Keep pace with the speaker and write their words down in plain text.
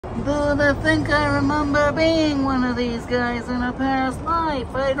But I think I remember being one of these guys in a past life.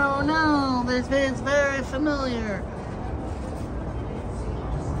 I don't know. This is very familiar.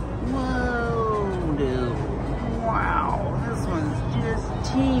 Whoa, dude. Wow, this one's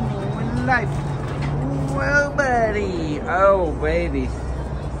just teeming with life. Whoa, buddy. Oh, baby.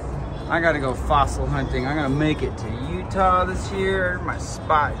 I gotta go fossil hunting. I'm gonna make it to Utah this year. My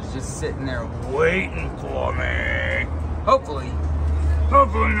spot is just sitting there waiting for me. Hopefully no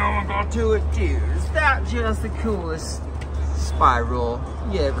one got to it too. Is that just the coolest spiral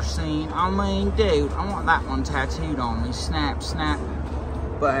you ever seen? I mean, dude, I want that one tattooed on me. Snap, snap,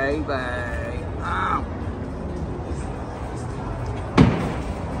 baby. Oh.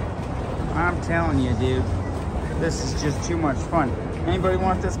 I'm telling you, dude, this is just too much fun. Anybody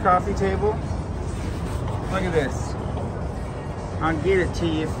want this coffee table? Look at this. I'll get it to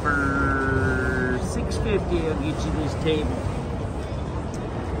you for $6.50. I'll get you this table.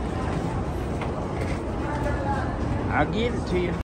 I'll give it to you.